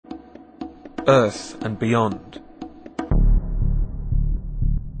Earth and Beyond.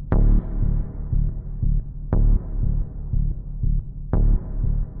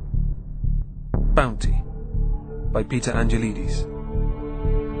 Bounty by Peter Angelides.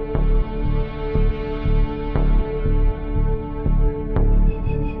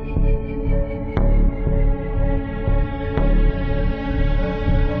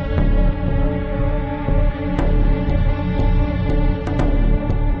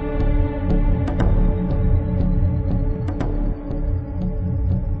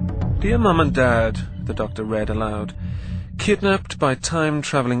 Dear Mum and Dad, the doctor read aloud. Kidnapped by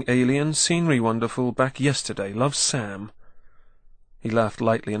time-travelling alien, scenery wonderful, back yesterday. Love, Sam. He laughed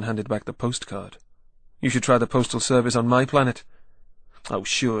lightly and handed back the postcard. You should try the postal service on my planet. Oh,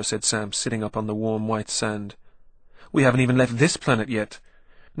 sure, said Sam, sitting up on the warm white sand. We haven't even left this planet yet.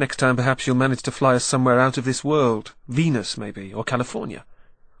 Next time perhaps you'll manage to fly us somewhere out of this world. Venus, maybe, or California.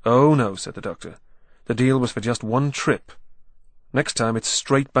 Oh, no, said the doctor. The deal was for just one trip. Next time it's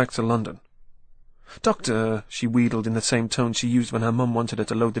straight back to London. Doctor, she wheedled in the same tone she used when her mum wanted her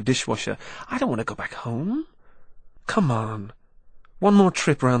to load the dishwasher, I don't want to go back home. Come on. One more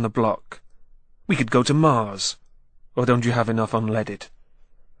trip round the block. We could go to Mars. Or don't you have enough unleaded?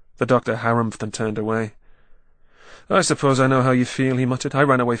 The doctor harumphed and turned away. I suppose I know how you feel, he muttered. I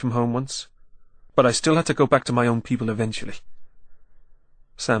ran away from home once. But I still had to go back to my own people eventually.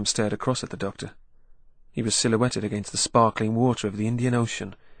 Sam stared across at the doctor. He was silhouetted against the sparkling water of the Indian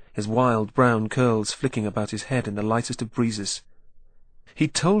Ocean, his wild brown curls flicking about his head in the lightest of breezes.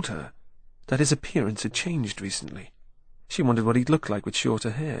 He'd told her that his appearance had changed recently. She wondered what he'd look like with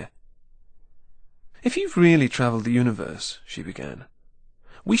shorter hair. If you've really travelled the universe, she began,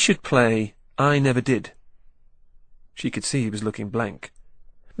 we should play I Never Did. She could see he was looking blank.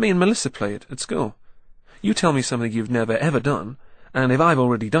 Me and Melissa play it at school. You tell me something you've never ever done, and if I've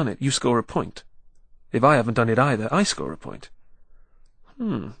already done it, you score a point. If I haven't done it either, I score a point.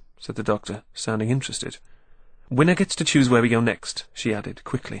 Said the doctor, sounding interested. Winner gets to choose where we go next, she added,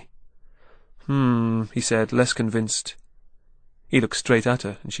 quickly. He said, less convinced. He looked straight at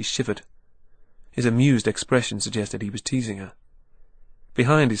her, and she shivered. His amused expression suggested he was teasing her.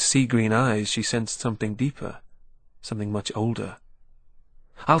 Behind his sea-green eyes she sensed something deeper, something much older.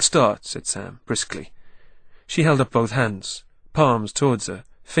 I'll start, said Sam, briskly. She held up both hands, palms towards her,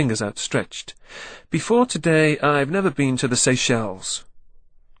 fingers outstretched. Before today, I've never been to the Seychelles.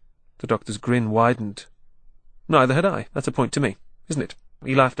 The doctor's grin widened. Neither had I. That's a point to me, isn't it?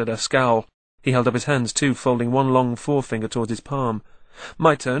 He laughed at her scowl. He held up his hands too, folding one long forefinger towards his palm.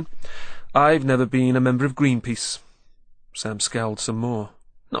 My turn. I've never been a member of Greenpeace. Sam scowled some more.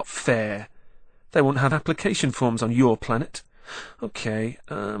 Not fair. They won't have application forms on your planet. Okay,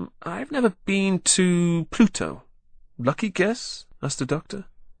 I've never been to Pluto. Lucky guess? Asked the doctor.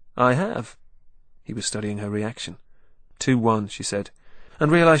 I have. He was studying her reaction. 2-1, she said, and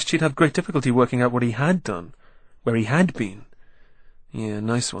realised she'd have great difficulty working out what he had done, where he had been. Yeah,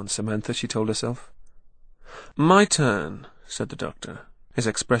 nice one, Samantha, she told herself. My turn, said the doctor, his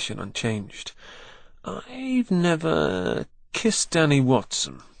expression unchanged. I've never kissed Danny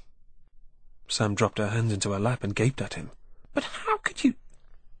Watson. Sam dropped her hands into her lap and gaped at him. But how could you—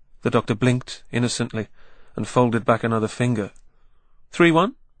 The doctor blinked innocently and folded back another finger.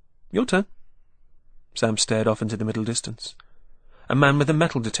 3-1. Your turn. Sam stared off into the middle distance. A man with a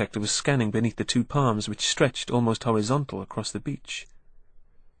metal detector was scanning beneath the two palms which stretched almost horizontal across the beach.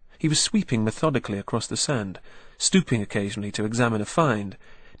 He was sweeping methodically across the sand, stooping occasionally to examine a find,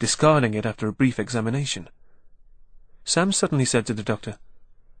 discarding it after a brief examination. Sam suddenly said to the doctor,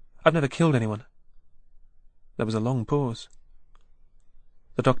 I've never killed anyone. There was a long pause.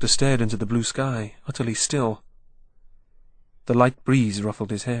 The doctor stared into the blue sky, utterly still. The light breeze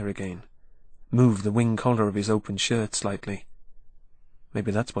ruffled his hair again, moved the wing collar of his open shirt slightly.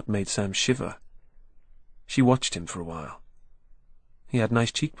 Maybe that's what made Sam shiver. She watched him for a while. He had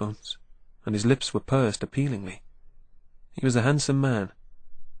nice cheekbones, and his lips were pursed appealingly. He was a handsome man.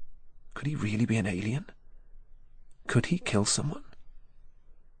 Could he really be an alien? Could he kill someone?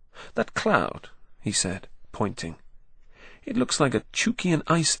 That cloud, he said, pointing. It looks like a Chukian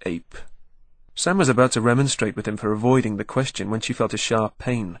ice ape. Sam was about to remonstrate with him for avoiding the question when she felt a sharp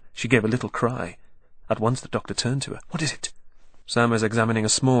pain. She gave a little cry. At once the doctor turned to her. What is it? Sam was examining a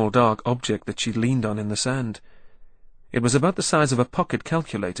small, dark object that she'd leaned on in the sand. It was about the size of a pocket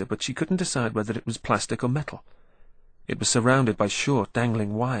calculator, but she couldn't decide whether it was plastic or metal. It was surrounded by short,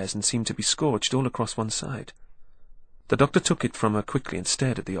 dangling wires and seemed to be scorched all across one side. The doctor took it from her quickly and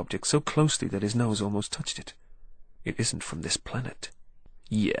stared at the object so closely that his nose almost touched it. It isn't from this planet.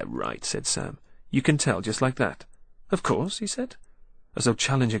 Yeah, right, said Sam. You can tell just like that. Of course, he said, as though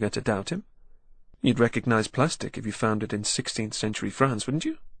challenging her to doubt him. You'd recognize plastic if you found it in 16th century France, wouldn't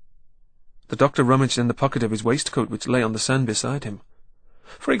you? The doctor rummaged in the pocket of his waistcoat, which lay on the sand beside him.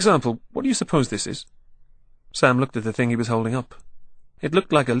 For example, what do you suppose this is? Sam looked at the thing he was holding up. It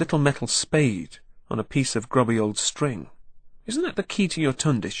looked like a little metal spade on a piece of grubby old string. Isn't that the key to your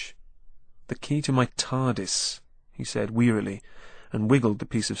tundish? The key to my TARDIS, he said wearily, and wiggled the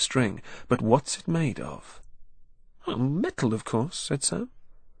piece of string. But what's it made of? Oh, metal, of course, said Sam.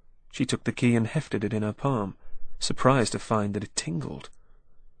 She took the key and hefted it in her palm, surprised to find that it tingled.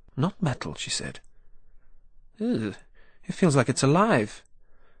 Not metal, she said. Ugh, it feels like it's alive.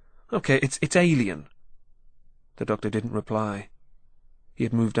 Okay, it's alien. The doctor didn't reply. He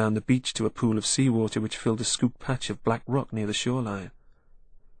had moved down the beach to a pool of seawater which filled a scooped patch of black rock near the shoreline.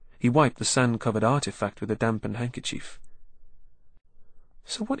 He wiped the sand-covered artifact with a dampened handkerchief.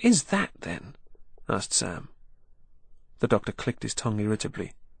 "So what is that, then?" asked Sam. The doctor clicked his tongue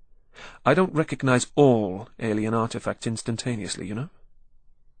irritably. "I don't recognize all alien artifacts instantaneously, you know."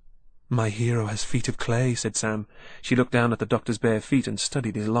 "My hero has feet of clay," said Sam. She looked down at the doctor's bare feet and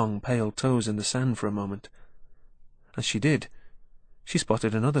studied his long, pale toes in the sand for a moment. As she did, she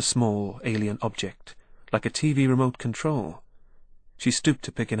spotted another small alien object, like a TV remote control. She stooped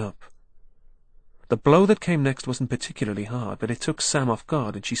to pick it up. The blow that came next wasn't particularly hard, but it took Sam off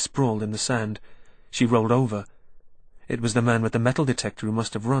guard, and she sprawled in the sand. She rolled over. It was the man with the metal detector who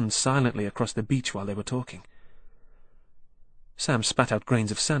must have run silently across the beach while they were talking. Sam spat out grains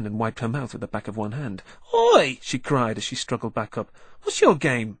of sand and wiped her mouth with the back of one hand. "Oi!" she cried as she struggled back up. "What's your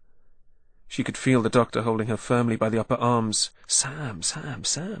game?" She could feel the doctor holding her firmly by the upper arms. "Sam, Sam,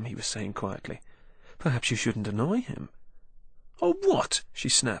 Sam," he was saying quietly. "Perhaps you shouldn't annoy him." "Oh, what?" she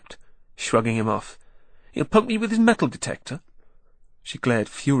snapped, shrugging him off. "He'll poke me with his metal detector?" She glared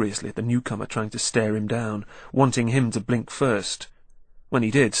furiously at the newcomer, trying to stare him down, wanting him to blink first. When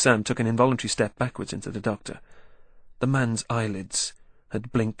he did, Sam took an involuntary step backwards into the doctor. The man's eyelids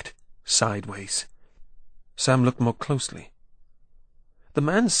had blinked sideways. Sam looked more closely. The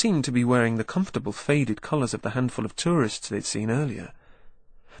man seemed to be wearing the comfortable faded collars of the handful of tourists they'd seen earlier.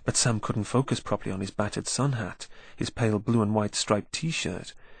 But Sam couldn't focus properly on his battered sun hat, his pale blue and white striped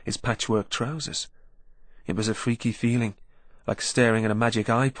T-shirt, his patchwork trousers. It was a freaky feeling, like staring at a magic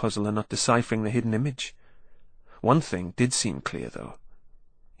eye puzzle and not deciphering the hidden image. One thing did seem clear, though.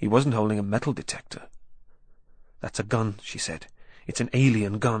 He wasn't holding a metal detector. "That's a gun," she said. "It's an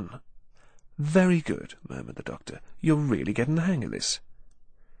alien gun." "Very good," murmured the doctor. "You're really getting the hang of this."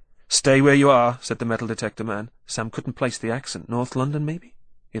 "Stay where you are," said the metal detector man. Sam couldn't place the accent. North London, maybe?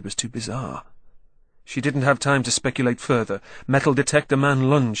 It was too bizarre. She didn't have time to speculate further. Metal detector man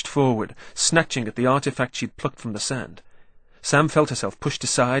lunged forward, snatching at the artifact she'd plucked from the sand. Sam felt herself pushed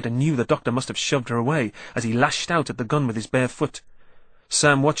aside and knew the doctor must have shoved her away as he lashed out at the gun with his bare foot.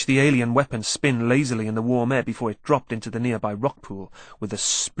 Sam watched the alien weapon spin lazily in the warm air before it dropped into the nearby rock pool with a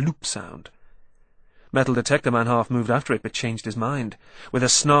sploop sound. Metal detector man half moved after it, but changed his mind. With a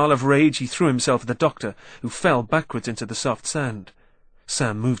snarl of rage, he threw himself at the doctor, who fell backwards into the soft sand.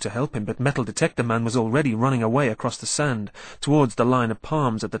 Sam moved to help him, but Metal Detector Man was already running away across the sand, towards the line of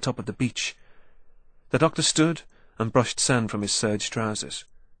palms at the top of the beach. The doctor stood and brushed sand from his serge trousers.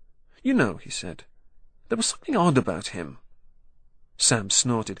 "You know," he said, "there was something odd about him." Sam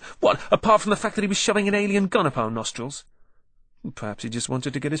snorted. "What, apart from the fact that he was shoving an alien gun up our nostrils?" "Perhaps he just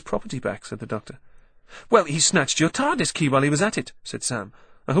wanted to get his property back," said the doctor. "Well, he snatched your TARDIS key while he was at it," said Sam.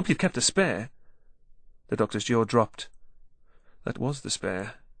 "I hope you've kept a spare." The doctor's jaw dropped. That was the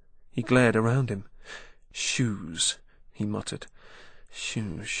spare. He glared around him. "Shoes," he muttered.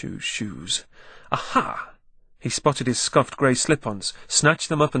 "Shoes, shoes, shoes. Aha!" He spotted his scuffed grey slip-ons, snatched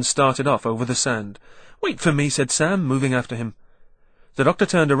them up and started off over the sand. "Wait for me," said Sam, moving after him. The doctor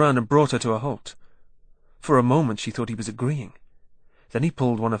turned around and brought her to a halt. For a moment she thought he was agreeing. Then he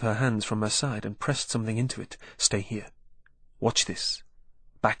pulled one of her hands from her side and pressed something into it. "Stay here. Watch this.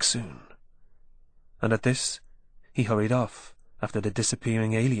 Back soon." And at this, he hurried off after the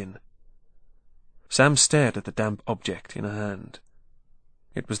disappearing alien. Sam stared at the damp object in her hand.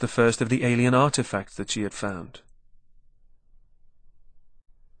 It was the first of the alien artifacts that she had found.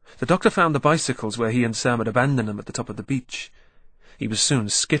 The doctor found the bicycles where he and Sam had abandoned them at the top of the beach. He was soon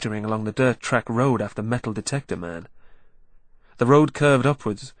skittering along the dirt track road after Metal Detector Man. The road curved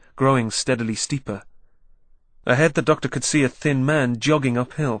upwards, growing steadily steeper. Ahead the doctor could see a thin man jogging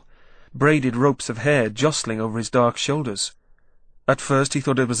uphill, braided ropes of hair jostling over his dark shoulders. At first he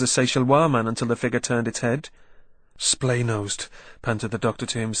thought it was a Seychelles man until the figure turned its head. "Splay-nosed," panted the doctor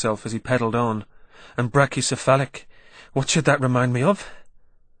to himself as he pedalled on. "And brachycephalic. What should that remind me of?"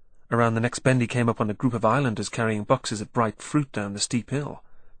 Around the next bend he came up on a group of islanders carrying boxes of bright fruit down the steep hill.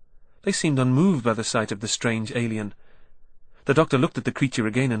 They seemed unmoved by the sight of the strange alien. The doctor looked at the creature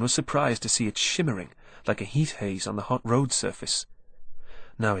again and was surprised to see it shimmering like a heat haze on the hot road surface.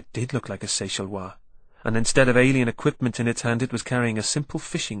 Now it did look like a Seychellois, and instead of alien equipment in its hand it was carrying a simple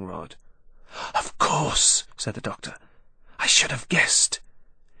fishing rod. "Of course," said the doctor. "I should have guessed.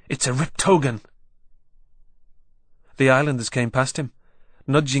 It's a Riptogan." The islanders came past him,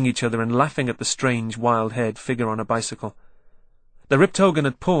 nudging each other and laughing at the strange, wild-haired figure on a bicycle. The Riptogan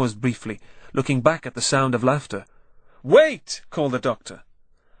had paused briefly, looking back at the sound of laughter. "Wait!" called the doctor.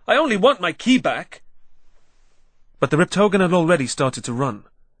 "I only want my key back." But the Riptogan had already started to run.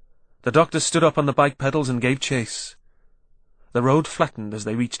 The doctor stood up on the bike pedals and gave chase. The road flattened as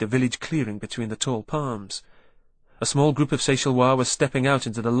they reached a village clearing between the tall palms. A small group of Seychellois was stepping out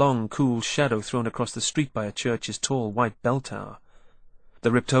into the long, cool shadow thrown across the street by a church's tall white bell tower. The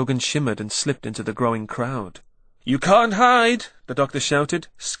Riptogan shimmered and slipped into the growing crowd. "You can't hide," the doctor shouted,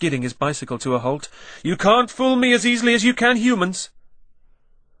 skidding his bicycle to a halt. "You can't fool me as easily as you can humans."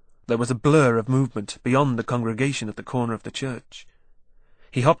 There was a blur of movement beyond the congregation at the corner of the church.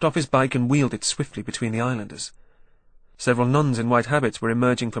 He hopped off his bike and wheeled it swiftly between the islanders. Several nuns in white habits were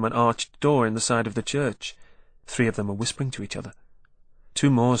emerging from an arched door in the side of the church. 3 of them were whispering to each other. 2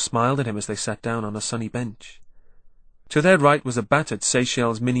 more smiled at him as they sat down on a sunny bench. To their right was a battered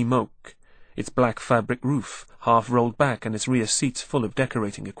Seychelles mini-moke, its black fabric roof half rolled back and its rear seats full of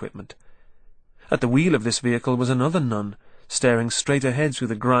decorating equipment. At the wheel of this vehicle was another nun, staring straight ahead through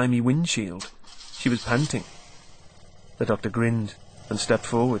the grimy windshield. She was panting. The doctor grinned and stepped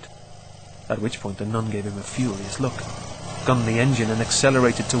forward, at which point the nun gave him a furious look, gunned the engine and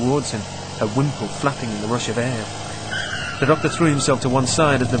accelerated towards him, her wimple flapping in the rush of air. The doctor threw himself to one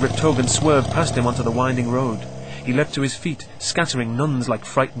side as the Riptogan swerved past him onto the winding road. He leapt to his feet, scattering nuns like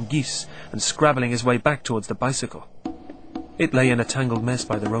frightened geese, and scrabbling his way back towards the bicycle. It lay in a tangled mess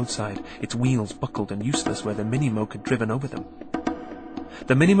by the roadside, its wheels buckled and useless where the mini-moke had driven over them.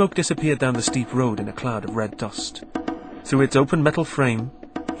 The mini-moke disappeared down the steep road in a cloud of red dust. Through its open metal frame,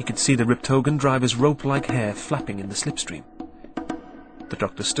 he could see the Riptogan driver's rope-like hair flapping in the slipstream. The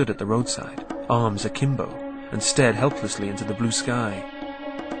doctor stood at the roadside, arms akimbo, and stared helplessly into the blue sky.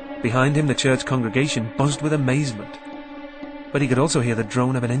 Behind him the church congregation buzzed with amazement, but he could also hear the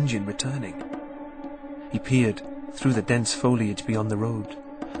drone of an engine returning. He peered through the dense foliage beyond the road,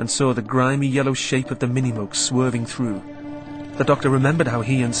 and saw the grimy yellow shape of the mini-moke swerving through. The doctor remembered how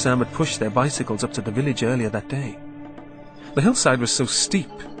he and Sam had pushed their bicycles up to the village earlier that day. The hillside was so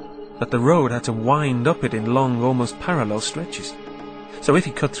steep that the road had to wind up it in long, almost parallel stretches. So if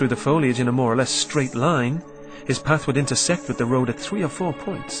he cut through the foliage in a more or less straight line, his path would intersect with the road at 3 or 4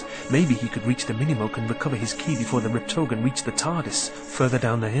 points. Maybe he could reach the mini-moke and recover his key before the Riptogan reached the TARDIS further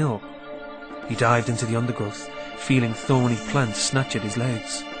down the hill. He dived into the undergrowth, feeling thorny plants snatch at his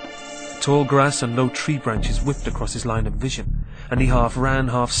legs. Tall grass and low tree branches whipped across his line of vision, and he half ran,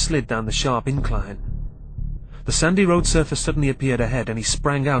 half slid down the sharp incline. The sandy road surface suddenly appeared ahead, and he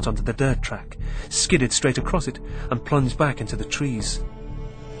sprang out onto the dirt track, skidded straight across it, and plunged back into the trees.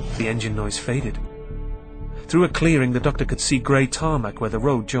 The engine noise faded. Through a clearing, the doctor could see grey tarmac where the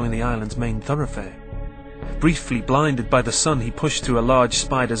road joined the island's main thoroughfare. Briefly blinded by the sun, he pushed through a large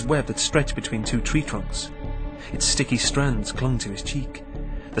spider's web that stretched between 2 tree trunks. Its sticky strands clung to his cheek.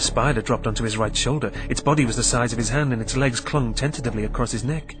 The spider dropped onto his right shoulder. Its body was the size of his hand, and its legs clung tentatively across his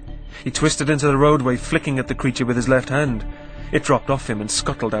neck. He twisted into the roadway, flicking at the creature with his left hand. It dropped off him and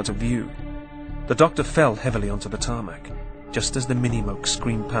scuttled out of view. The doctor fell heavily onto the tarmac, just as the mini-moke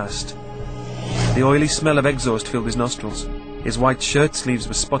screamed past. The oily smell of exhaust filled his nostrils. His white shirt sleeves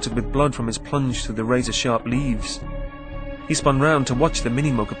were spotted with blood from his plunge through the razor-sharp leaves. He spun round to watch the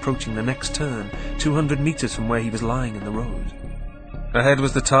mini-moke approaching the next turn, 200 meters from where he was lying in the road. Ahead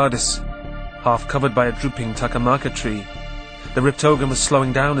was the TARDIS, half covered by a drooping takamaka tree. The Riptogan was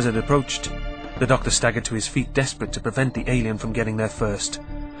slowing down as it approached. The doctor staggered to his feet, desperate to prevent the alien from getting there first.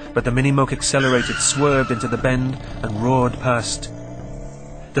 But the mini-moke accelerated, swerved into the bend, and roared past.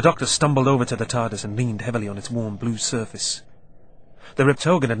 The doctor stumbled over to the TARDIS and leaned heavily on its warm blue surface. The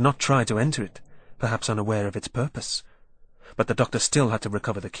Riptogan had not tried to enter it, perhaps unaware of its purpose. But the doctor still had to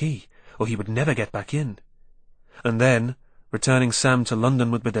recover the key, or he would never get back in. And then, returning Sam to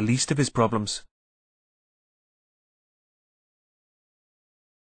London would be the least of his problems.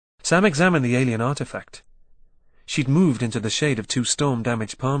 Sam examined the alien artifact. She'd moved into the shade of 2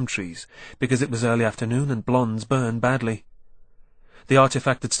 storm-damaged palm trees, because it was early afternoon and blondes burn badly. The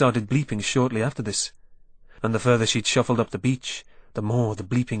artifact had started bleeping shortly after this, and the further she'd shuffled up the beach, the more the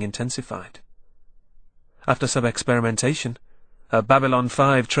bleeping intensified. After some experimentation, her Babylon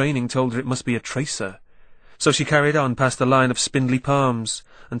 5 training told her it must be a tracer, So she carried on past the line of spindly palms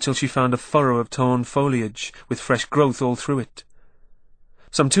until she found a furrow of torn foliage with fresh growth all through it.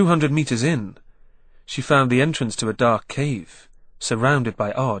 Some 200 meters in, she found the entrance to a dark cave, surrounded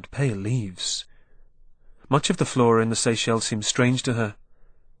by odd, pale leaves. Much of the flora in the Seychelles seemed strange to her.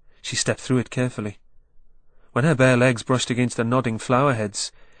 She stepped through it carefully. When her bare legs brushed against the nodding flower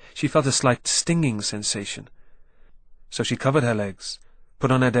heads, she felt a slight stinging sensation. So she covered her legs,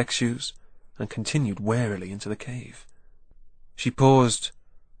 put on her deck shoes, and continued warily into the cave. She paused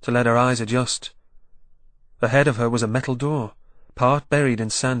to let her eyes adjust. Ahead of her was a metal door, part buried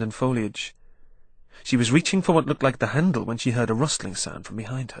in sand and foliage. She was reaching for what looked like the handle when she heard a rustling sound from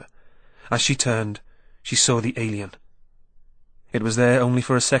behind her. As she turned, she saw the alien. It was there only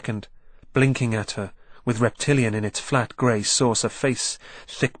for a second, blinking at her, with reptilian in its flat grey saucer face,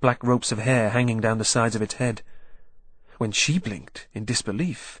 thick black ropes of hair hanging down the sides of its head. When she blinked, in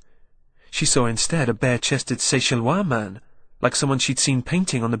disbelief, she saw instead a bare-chested Seychellois man, like someone she'd seen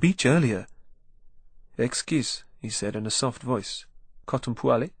painting on the beach earlier. "Excuse," he said in a soft voice. "Coton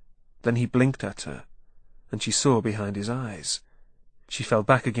poêlé?" Then he blinked at her, and she saw behind his eyes. She fell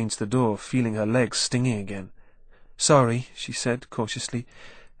back against the door, feeling her legs stinging again. "Sorry," she said cautiously.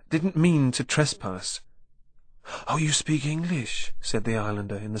 "Didn't mean to trespass." "Oh, you speak English," said the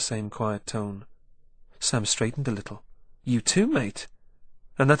islander in the same quiet tone. Sam straightened a little. "You too, mate?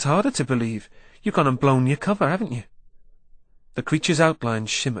 And that's harder to believe. You've gone and blown your cover, haven't you?" The creature's outline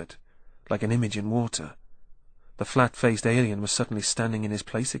shimmered, like an image in water. The flat-faced alien was suddenly standing in his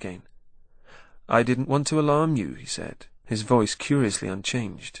place again. "I didn't want to alarm you," he said, his voice curiously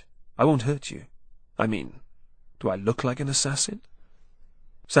unchanged. "I won't hurt you. I mean, do I look like an assassin?"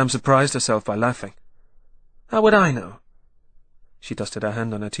 Sam surprised herself by laughing. "How would I know?" She dusted her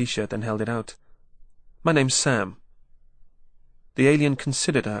hand on her t-shirt, then held it out. "My name's Sam." The alien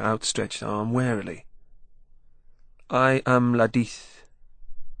considered her outstretched arm warily. "I am Ladith.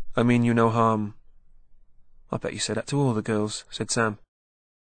 I mean you no harm." "I bet you say that to all the girls," said Sam.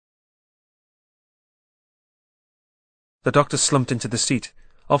 The doctor slumped into the seat,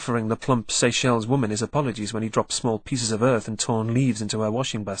 offering the plump Seychelles woman his apologies when he dropped small pieces of earth and torn leaves into her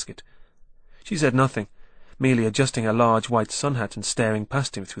washing basket. She said nothing, merely adjusting her large white sun hat and staring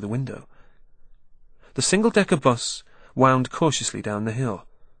past him through the window. The single-decker bus wound cautiously down the hill.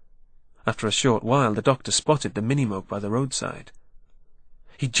 After a short while, the doctor spotted the Minimoke by the roadside.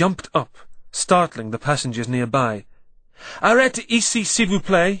 He jumped up, startling the passengers nearby. "Arrête ici, s'il vous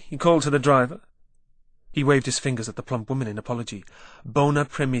plaît," he called to the driver. He waved his fingers at the plump woman in apology. "Bon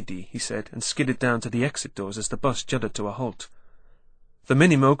après-midi," he said, and skidded down to the exit doors as the bus juddered to a halt. The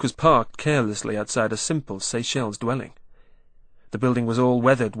Minimoke was parked carelessly outside a simple Seychelles dwelling. The building was all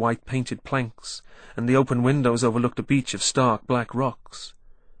weathered white-painted planks, and the open windows overlooked a beach of stark black rocks.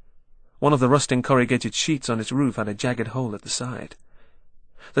 One of the rusting corrugated sheets on its roof had a jagged hole at the side.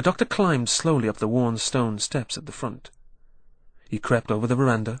 The doctor climbed slowly up the worn stone steps at the front. He crept over the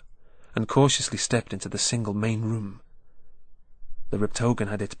veranda and cautiously stepped into the single main room. The Riptogan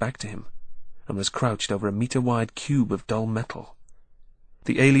had its back to him and was crouched over a meter-wide cube of dull metal.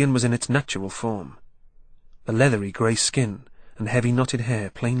 The alien was in its natural form, the leathery grey skin and heavy knotted hair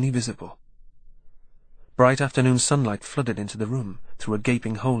plainly visible. Bright afternoon sunlight flooded into the room through a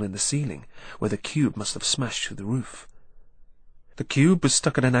gaping hole in the ceiling, where the cube must have smashed through the roof. The cube was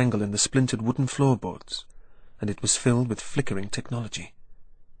stuck at an angle in the splintered wooden floorboards, and it was filled with flickering technology.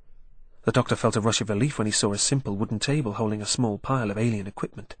 The doctor felt a rush of relief when he saw a simple wooden table holding a small pile of alien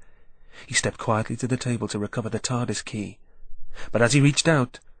equipment. He stepped quietly to the table to recover the TARDIS key, but as he reached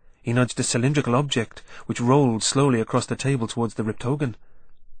out, he nudged a cylindrical object which rolled slowly across the table towards the Riptogan.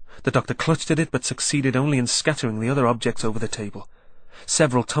 The doctor clutched at it, but succeeded only in scattering the other objects over the table.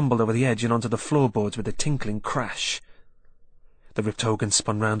 Several tumbled over the edge and onto the floorboards with a tinkling crash. The Riptogan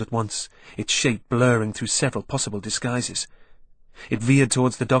spun round at once, its shape blurring through several possible disguises. It veered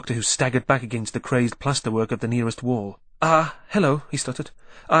towards the doctor, who staggered back against the crazed plasterwork of the nearest wall. Hello," he stuttered.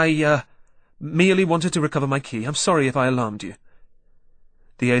 I merely wanted to recover my key. I'm sorry if I alarmed you."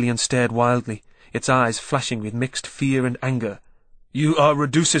 The alien stared wildly, its eyes flashing with mixed fear and anger. "You are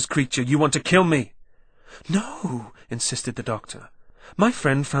Reducer's creature. You want to kill me." "No," insisted the doctor. "My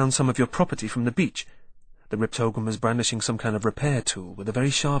friend found some of your property from the beach." The Riptogan was brandishing some kind of repair tool with a very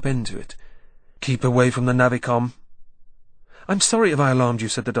sharp end to it. "Keep away from the Navicom." "I'm sorry if I alarmed you,"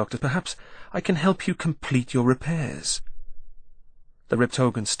 said the doctor. "Perhaps I can help you complete your repairs." The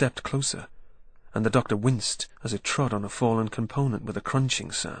Riptogan stepped closer, and the doctor winced as it trod on a fallen component with a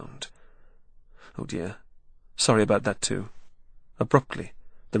crunching sound. "Oh dear. Sorry about that too." Abruptly,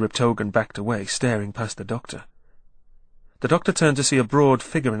 the Riptogan backed away, staring past the doctor. The doctor turned to see a broad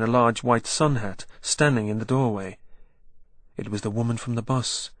figure in a large white sun hat standing in the doorway. It was the woman from the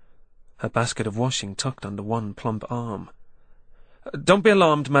bus, her basket of washing tucked under one plump arm. "Don't be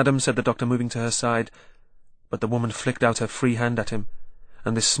alarmed, madam," said the doctor, moving to her side. But the woman flicked out her free hand at him,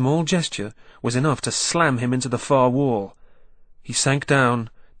 and this small gesture was enough to slam him into the far wall. He sank down,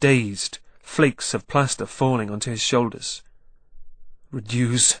 dazed, flakes of plaster falling onto his shoulders.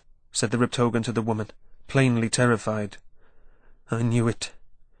 "Reduce," said the ripped Hogan to the woman, plainly terrified. "I knew it."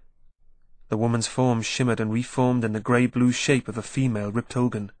 The woman's form shimmered and reformed in the grey-blue shape of a female ripped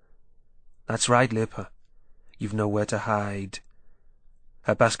Hogan. "That's right, Leopold. You've nowhere to hide."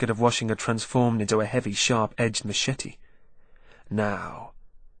 Her basket of washing had transformed into a heavy, sharp-edged machete. "Now,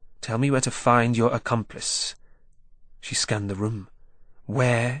 tell me where to find your accomplice." She scanned the room.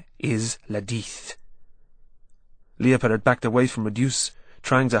 "Where is Ladith?" Leopold had backed away from Reduce,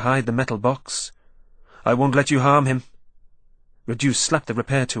 trying to hide the metal box. "I won't let you harm him." Reduce slapped the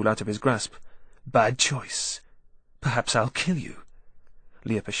repair tool out of his grasp. "Bad choice. Perhaps I'll kill you."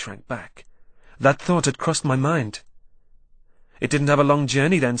 Leopold shrank back. "That thought had crossed my mind." "It didn't have a long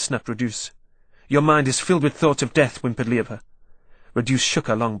journey then," snapped Reduce. "Your mind is filled with thoughts of death," whimpered Leopold. Reduce shook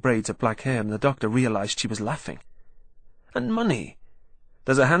her long braids of black hair, and the doctor realized she was laughing. "And money.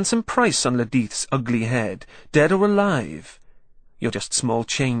 There's a handsome price on Ladith's ugly head, dead or alive. You're just small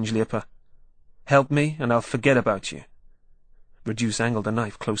change, Leopold. Help me, and I'll forget about you." Reduce angled the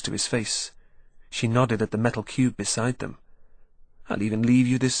knife close to his face. She nodded at the metal cube beside them. "I'll even leave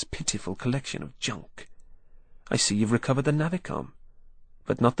you this pitiful collection of junk. I see you've recovered the Navicom,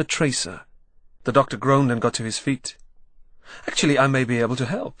 but not the tracer." The doctor groaned and got to his feet. "Actually, I may be able to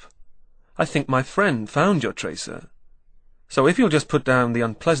help. I think my friend found your tracer. So if you'll just put down the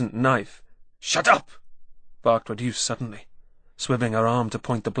unpleasant knife—" "Shut up!" barked Reduce suddenly, swiveling her arm to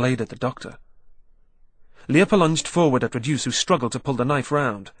point the blade at the doctor. Leopold lunged forward at Reduce, who struggled to pull the knife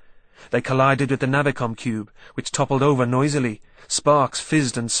round. They collided with the Navicom cube, which toppled over noisily. Sparks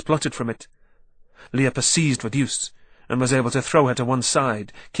fizzed and spluttered from it. Leopold seized Reduce, and was able to throw her to one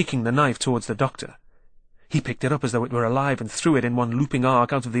side, kicking the knife towards the doctor. He picked it up as though it were alive and threw it in one looping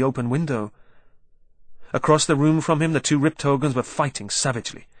arc out of the open window. Across the room from him the two ripped Hogans were fighting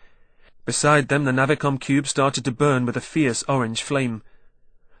savagely. Beside them the Navicom cube started to burn with a fierce orange flame.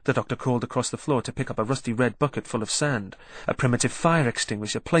 The doctor crawled across the floor to pick up a rusty red bucket full of sand, a primitive fire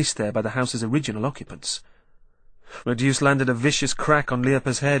extinguisher placed there by the house's original occupants. Reduce landed a vicious crack on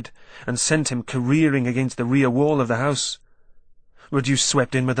Leopold's head, and sent him careering against the rear wall of the house. Reduce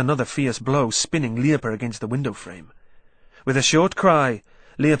swept in with another fierce blow, spinning Leopold against the window frame. With a short cry,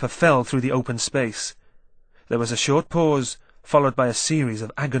 Leopold fell through the open space. There was a short pause, followed by a series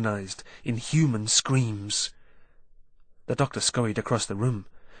of agonized, inhuman screams. The doctor scurried across the room,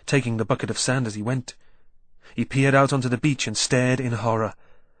 taking the bucket of sand as he went. He peered out onto the beach and stared in horror.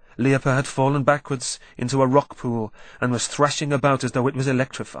 Leopold had fallen backwards into a rock pool and was thrashing about as though it was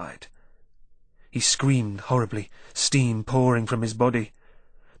electrified. He screamed horribly, steam pouring from his body.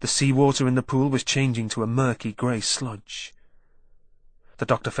 The sea-water in the pool was changing to a murky grey sludge. The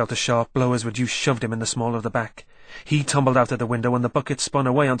doctor felt a sharp blow as Reduce shoved him in the small of the back. He tumbled out of the window, and the bucket spun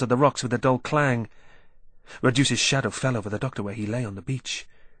away onto the rocks with a dull clang. Reduce's shadow fell over the doctor where he lay on the beach.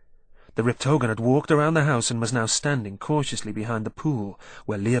 The ripped Hogan had walked around the house and was now standing cautiously behind the pool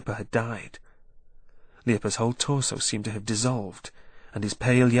where Leopold had died. Leopold's whole torso seemed to have dissolved, and his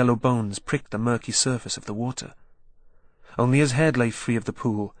pale yellow bones pricked the murky surface of the water. Only his head lay free of the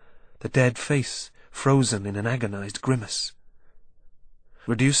pool, the dead face frozen in an agonized grimace.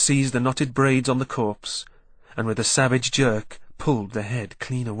 Reduce seized the knotted braids on the corpse, and with a savage jerk pulled the head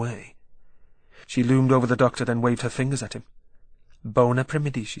clean away. She loomed over the doctor, then waved her fingers at him. "Bona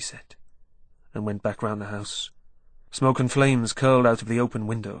primidi," she said, and went back round the house. Smoke and flames curled out of the open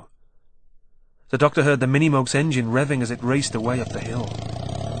window. The doctor heard the Minimoke's engine revving as it raced away up the hill.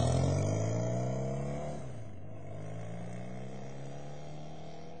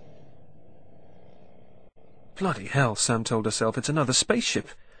 Bloody hell, Sam told herself, it's another spaceship.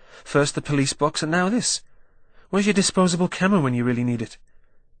 First the police box and now this. Where's your disposable camera when you really need it?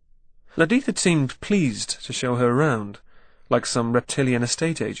 Ladith had seemed pleased to show her around, like some reptilian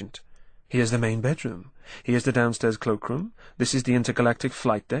estate agent. Here's the main bedroom. Here's the downstairs cloakroom. This is the intergalactic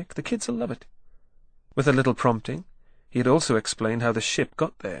flight deck. The kids will love it. With a little prompting, he had also explained how the ship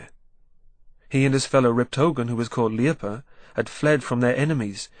got there. He and his fellow ripped Hogan, who was called Leopold, had fled from their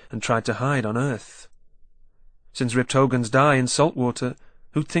enemies and tried to hide on Earth. Since ripped Hogans die in salt water,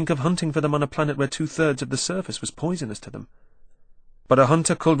 who'd think of hunting for them on a planet where 2/3 of the surface was poisonous to them? But a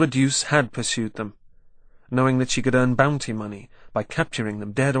hunter called Reduce had pursued them, knowing that she could earn bounty money by capturing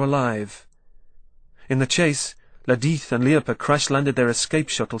them dead or alive. In the chase, Ledith and Leopold crash-landed their escape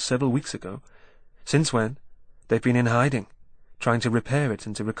shuttle several weeks ago. Since when, they've been in hiding, trying to repair it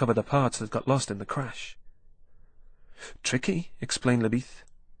and to recover the parts that got lost in the crash. Tricky, explained Ledith.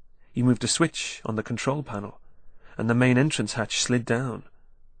 He moved a switch on the control panel, and the main entrance hatch slid down.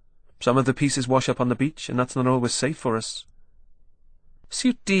 Some of the pieces wash up on the beach, and that's not always safe for us.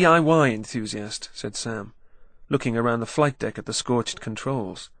 Suit DIY enthusiast, said Sam, looking around the flight deck at the scorched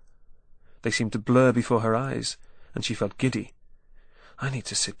controls. They seemed to blur before her eyes, and she felt giddy. I need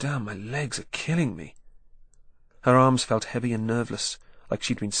to sit down, my legs are killing me. Her arms felt heavy and nerveless, like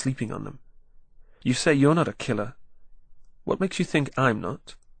she'd been sleeping on them. You say you're not a killer. What makes you think I'm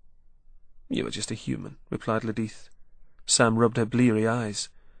not? You are just a human, replied Ledith. Sam rubbed her bleary eyes.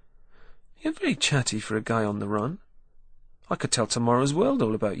 You're very chatty for a guy on the run. I could tell tomorrow's world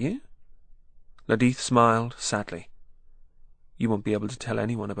all about you. Ledith smiled sadly. You won't be able to tell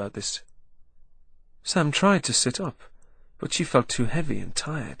anyone about this. Sam tried to sit up, but she felt too heavy and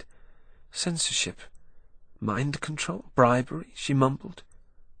tired. Censorship. Mind control? Bribery? She mumbled.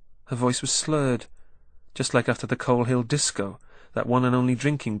 Her voice was slurred, just like after the Coal Hill disco, that one and only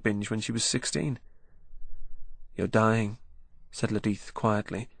drinking binge when she was 16. You're dying, said Ledith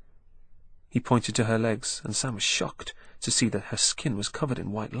quietly. He pointed to her legs, and Sam was shocked to see that her skin was covered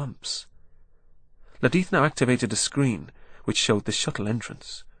in white lumps. Ledith now activated a screen which showed the shuttle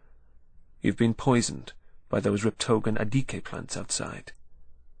entrance. You've been poisoned by those Riptogan Adike plants outside.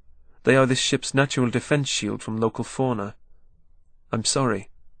 They are this ship's natural defense shield from local fauna. I'm sorry.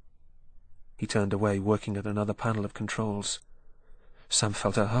 He turned away, working at another panel of controls. Sam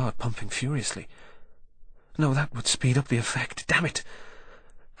felt her heart pumping furiously. No, that would speed up the effect. Damn it!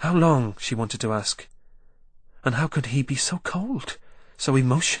 How long, she wanted to ask. And how could he be so cold, so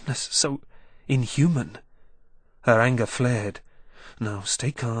emotionless, so inhuman? Her anger flared. No,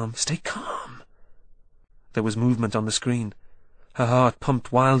 stay calm, stay calm. There was movement on the screen. Her heart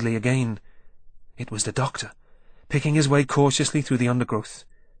pumped wildly again. It was the doctor, picking his way cautiously through the undergrowth.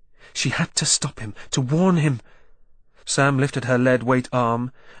 She had to stop him, to warn him. Sam lifted her lead-weight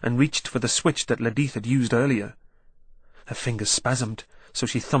arm and reached for the switch that Ledith had used earlier. Her fingers spasmed, so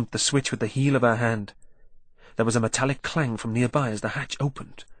she thumped the switch with the heel of her hand. There was a metallic clang from nearby as the hatch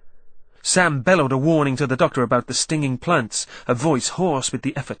opened. Sam bellowed a warning to the doctor about the stinging plants, her voice hoarse with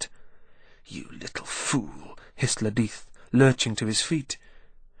the effort. "You little fool," hissed Ledith, lurching to his feet.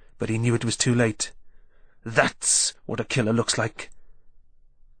 But he knew it was too late. "That's what a killer looks like."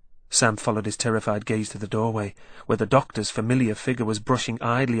 Sam followed his terrified gaze to the doorway, where the doctor's familiar figure was brushing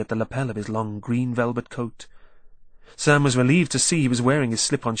idly at the lapel of his long green velvet coat. Sam was relieved to see he was wearing his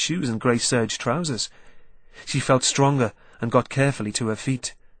slip-on shoes and grey serge trousers. She felt stronger and got carefully to her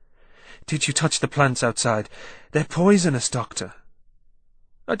feet. "Did you touch the plants outside? They're poisonous, Doctor."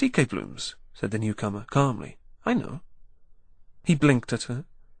 "Adike blooms," said the newcomer calmly. "I know." He blinked at her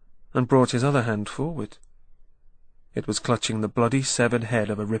and brought his other hand forward. It was clutching the bloody severed head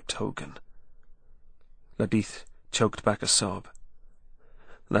of a Riptogan. Ledith choked back a sob.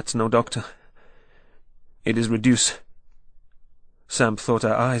 "That's no doctor. It is Reduce." Sam thought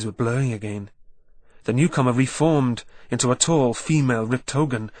her eyes were blurring again. The newcomer reformed into a tall female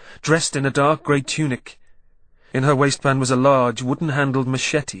Riptogan, dressed in a dark grey tunic. In her waistband was a large, wooden-handled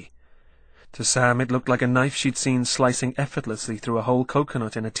machete. To Sam it looked like a knife she'd seen slicing effortlessly through a whole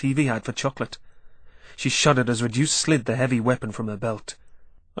coconut in a TV ad for chocolate. She shuddered as Reduce slid the heavy weapon from her belt.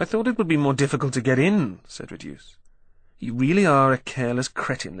 "I thought it would be more difficult to get in," said Reduce. "You really are a careless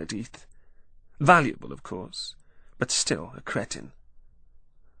cretin, Ledith. Valuable, of course, but still a cretin."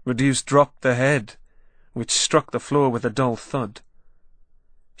 Reduce dropped the head, which struck the floor with a dull thud.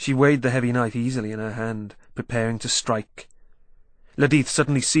 She weighed the heavy knife easily in her hand, preparing to strike. Ledith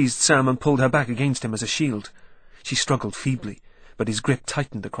suddenly seized Sam and pulled her back against him as a shield. She struggled feebly, but his grip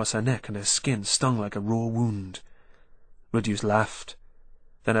tightened across her neck and her skin stung like a raw wound. Reduce laughed.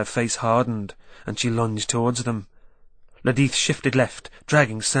 Then her face hardened, and she lunged towards them. Ledith shifted left,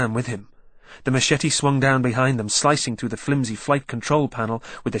 dragging Sam with him. The machete swung down behind them, slicing through the flimsy flight control panel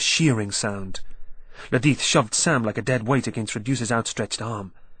with a shearing sound. Ledith shoved Sam like a dead weight against Reduce's outstretched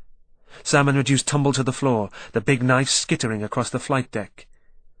arm. Sam and Reduce tumbled to the floor, the big knife skittering across the flight deck.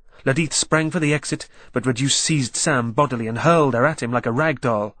 Ledith sprang for the exit, but Reduce seized Sam bodily and hurled her at him like a rag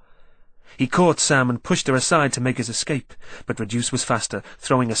doll. He caught Sam and pushed her aside to make his escape, but Reduce was faster,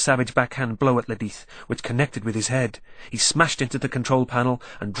 throwing a savage backhand blow at Ledith, which connected with his head. He smashed into the control panel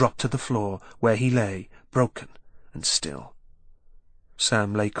and dropped to the floor, where he lay, broken and still.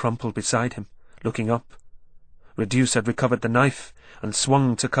 Sam lay crumpled beside him, looking up. Reduce had recovered the knife and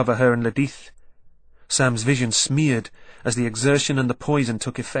swung to cover her and Ledith. Sam's vision smeared as the exertion and the poison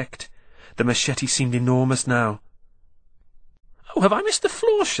took effect. The machete seemed enormous now. "Oh, have I missed the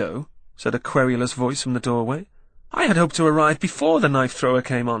floor show?" said a querulous voice from the doorway. "I had hoped to arrive before the knife-thrower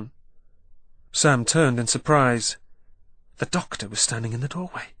came on." Sam turned in surprise. The doctor was standing in the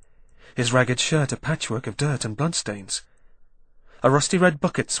doorway, his ragged shirt a patchwork of dirt and bloodstains. A rusty red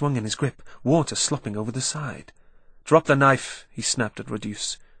bucket swung in his grip, water slopping over the side. "Drop the knife," he snapped at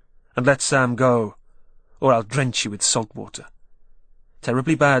Reduce, "and let Sam go, or I'll drench you with salt water.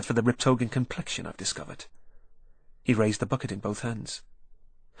 Terribly bad for the Riptogan complexion, I've discovered." He raised the bucket in both hands.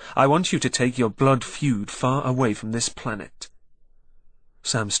 "I want you to take your blood feud far away from this planet."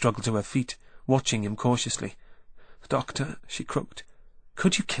 Sam struggled to her feet, watching him cautiously. "Doctor," she croaked,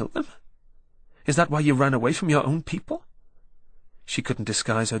 "could you kill them? Is that why you ran away from your own people?" She couldn't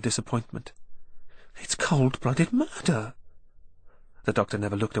disguise her disappointment. "It's cold-blooded murder." The doctor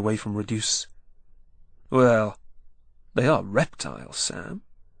never looked away from Reduce. "Well, they are reptiles, Sam."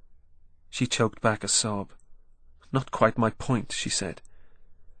 She choked back a sob. "Not quite my point," she said.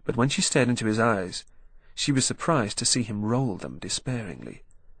 But when she stared into his eyes, she was surprised to see him roll them despairingly.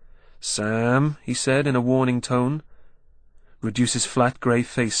 "Sam," he said in a warning tone. Reduce's flat grey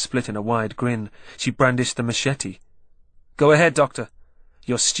face split in a wide grin. She brandished the machete. "Go ahead, Doctor.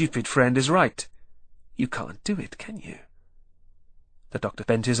 Your stupid friend is right. You can't do it, can you?" The doctor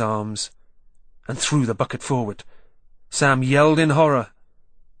bent his arms and threw the bucket forward. Sam yelled in horror.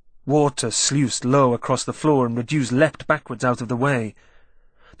 Water sluiced low across the floor, and Reduce leapt backwards out of the way.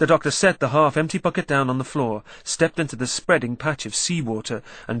 The doctor set the half-empty bucket down on the floor, stepped into the spreading patch of seawater,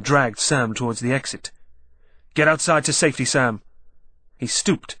 and dragged Sam towards the exit. "Get outside to safety, Sam." He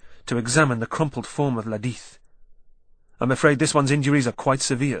stooped to examine the crumpled form of Ladith. "I'm afraid this one's injuries are quite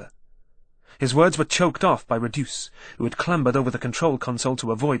severe." His words were choked off by Reduce, who had clambered over the control console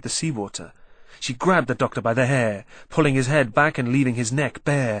to avoid the seawater. She grabbed the doctor by the hair, pulling his head back and leaving his neck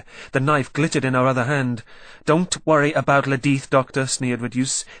bare. The knife glittered in her other hand. "Don't worry about Ladith, Doctor," sneered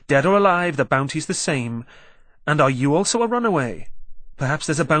Reduce. "Dead or alive, the bounty's the same. And are you also a runaway? Perhaps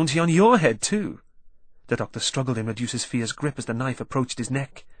there's a bounty on your head, too." The doctor struggled in Reduce's fierce grip as the knife approached his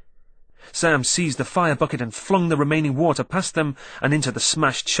neck. Sam seized the fire bucket and flung the remaining water past them and into the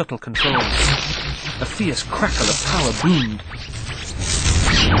smashed shuttle controls. A fierce crackle of power boomed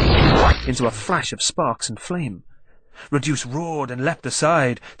into a flash of sparks and flame. Reduce roared and leapt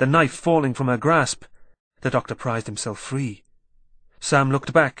aside, the knife falling from her grasp. The doctor prized himself free. Sam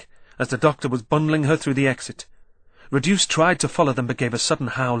looked back as the doctor was bundling her through the exit. Reduce tried to follow them but gave a sudden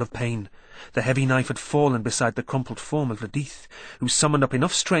howl of pain. The heavy knife had fallen beside the crumpled form of Ladith, who summoned up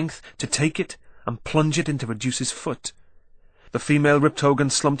enough strength to take it and plunge it into Reduce's foot. The female Riptogan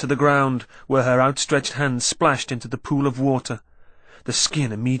slumped to the ground, where her outstretched hand splashed into the pool of water. The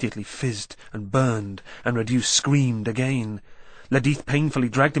skin immediately fizzed and burned, and Reduce screamed again. Ladith painfully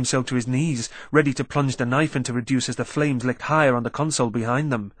dragged himself to his knees, ready to plunge the knife into Reduce as the flames licked higher on the console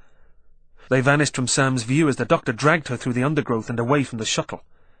behind them. They vanished from Sam's view as the doctor dragged her through the undergrowth and away from the shuttle.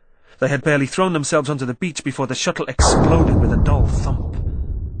 They had barely thrown themselves onto the beach before the shuttle exploded with a dull thump.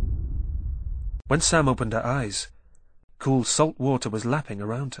 When Sam opened her eyes, cool salt water was lapping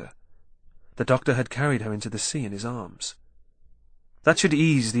around her. The doctor had carried her into the sea in his arms. "That should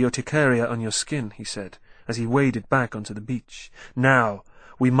ease the urticaria on your skin," he said, as he waded back onto the beach. "Now,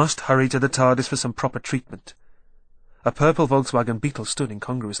 we must hurry to the TARDIS for some proper treatment." A purple Volkswagen Beetle stood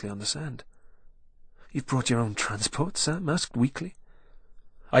incongruously on the sand. "You've brought your own transport?" Sam asked weakly.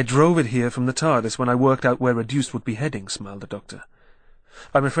 "I drove it here from the TARDIS when I worked out where Reduce would be heading," smiled the doctor.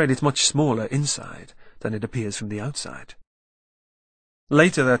 "I'm afraid it's much smaller inside than it appears from the outside."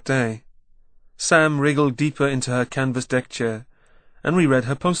 Later that day, Sam wriggled deeper into her canvas deck chair and reread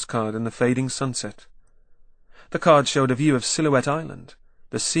her postcard in the fading sunset. The card showed a view of Silhouette Island,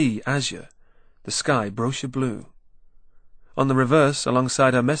 the sea azure, the sky brochure blue. On the reverse,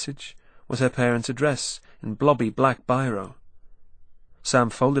 alongside her message, was her parents' address in blobby black biro.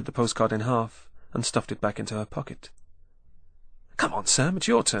 Sam folded the postcard in half and stuffed it back into her pocket. "Come on, Sam, it's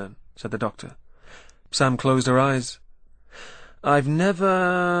your turn," said the doctor. Sam closed her eyes. "I've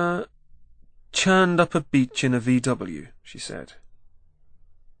never churned up a beach in a VW," she said.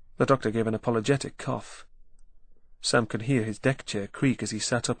 The doctor gave an apologetic cough. Sam could hear his deck chair creak as he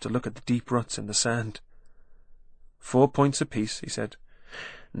sat up to look at the deep ruts in the sand. 4 points apiece, he said.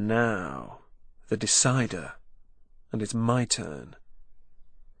 "Now, the decider, and it's my turn."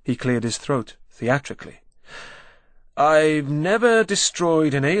 He cleared his throat, theatrically. "I've never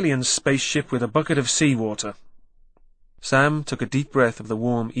destroyed an alien spaceship with a bucket of seawater." Sam took a deep breath of the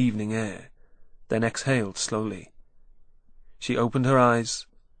warm evening air, then exhaled slowly. She opened her eyes,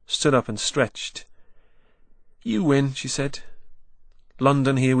 stood up and stretched. "You win," she said.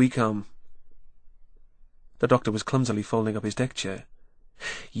 "London, here we come." The doctor was clumsily folding up his deck chair.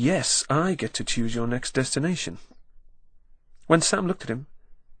 "Yes, I get to choose your next destination." When Sam looked at him,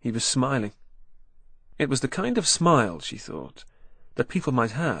 he was smiling. It was the kind of smile, she thought, that people might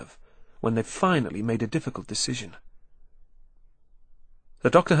have when they've finally made a difficult decision.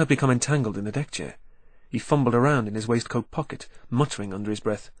 The doctor had become entangled in the deck chair. He fumbled around in his waistcoat pocket, muttering under his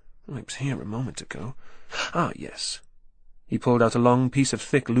breath, "I was here a moment ago. Ah, yes." He pulled out a long piece of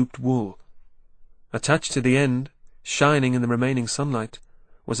thick looped wool. Attached to the end, shining in the remaining sunlight,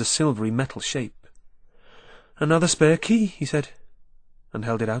 was a silvery metal shape. "Another spare key," he said, and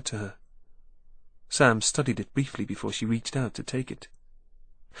held it out to her. Sam studied it briefly before she reached out to take it.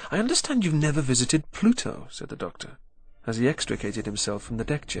 "I understand you've never visited Pluto," said the doctor, as he extricated himself from the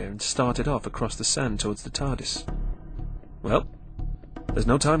deck chair and started off across the sand towards the TARDIS. "Well, there's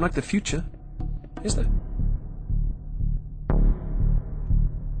no time like the future, is there?"